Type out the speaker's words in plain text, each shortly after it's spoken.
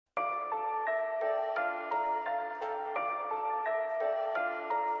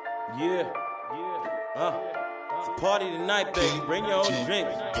Yeah. It's a party tonight, baby. Bring your own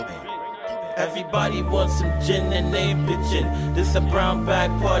drinks. Everybody wants some gin and they ain't pitching. This a brown bag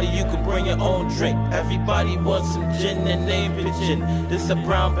party, you can bring your own drink. Everybody wants some gin and they ain't pitching. This a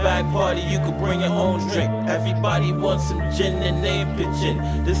brown bag party, you can bring your own drink. Everybody wants some gin and they ain't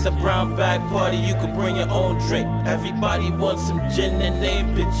pitching. This a brown bag party, you can bring your own drink. Everybody wants some gin and they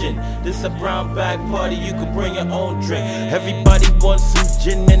ain't pitching. This a brown bag party, you can bring your own drink. Everybody wants some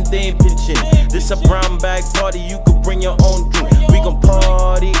gin and they ain't pitching. This a brown bag party, you can bring your own drink. We gon'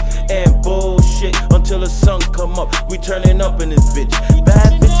 party and bullshit until the sun come up. We turning up in this bitch.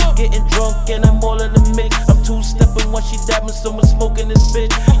 Bad bitches getting drunk and I'm all in the mix. I'm two-stepping when she dabbing, someone smoking this bitch.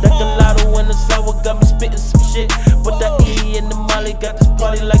 That gelato and the sour got me spitting some shit. But that E and the Molly got this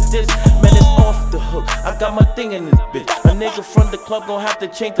party like this. Man, it's off the hook. I got my thing in this bitch. A nigga from the club gon' have to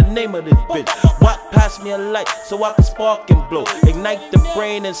change the name of this bitch. Walk past me a light so I can spark and blow. Ignite the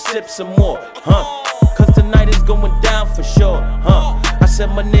brain and sip some more, Cause tonight is going down for sure, I said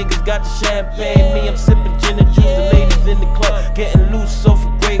my niggas got the champagne, me I'm sipping gin and juice. The ladies in the club getting loose off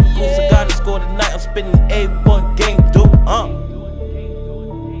a Grey Goose. I gotta score tonight, I'm spitting A1 game, dude,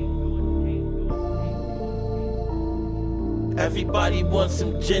 Everybody wants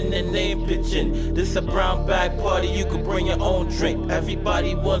some gin and they ain't pitching. This a brown bag party, you can bring your own drink.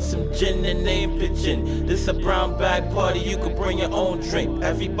 Everybody wants some gin and they ain't pitching. This a brown bag party, you can bring your own drink.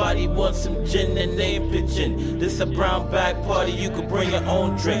 Everybody wants some gin and they ain't pitching. This a brown bag party, you can bring your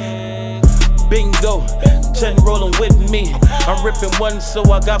own drink. Bingo, 10 rolling with me. I'm ripping one, so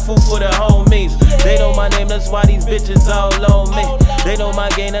I got food for the homies. They know my name, that's why these bitches all on me. They know my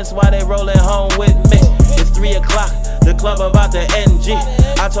game, that's why they rolling home with me. It's 3 o'clock, the club about to NG.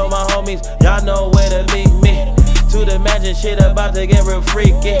 I told my homies, y'all know where to meet me. To the mansion, shit about to get real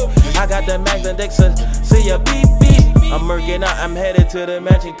freaky. I got the Magna Dixon, see ya beep beep. I'm murking out, I'm headed to the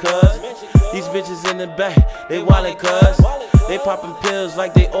mansion, cuz these bitches in the back, they wildin' cuz they poppin' pills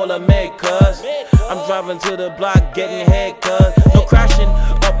like they all are mad, cuz I'm driving to the block, getting head, cuz no crashing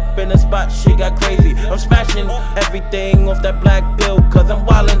up in the spot, shit got crazy. I'm smashing everything off that black pill, cuz I'm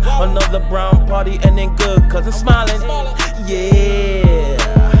wildin'. Another brown party ending good, cuz I'm smiling. Yeah.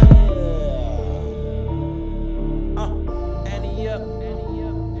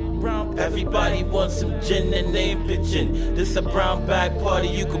 Everybody wants some gin and they ain't pitching. This a brown bag party,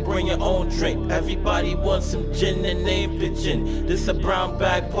 you can bring your own drink. Everybody wants some gin and they ain't pitching. This a brown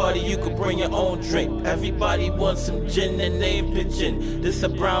bag party, you can bring your own drink. Everybody wants some gin and they ain't pitching. This a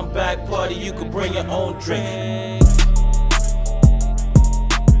brown bag party, you can bring your own drink.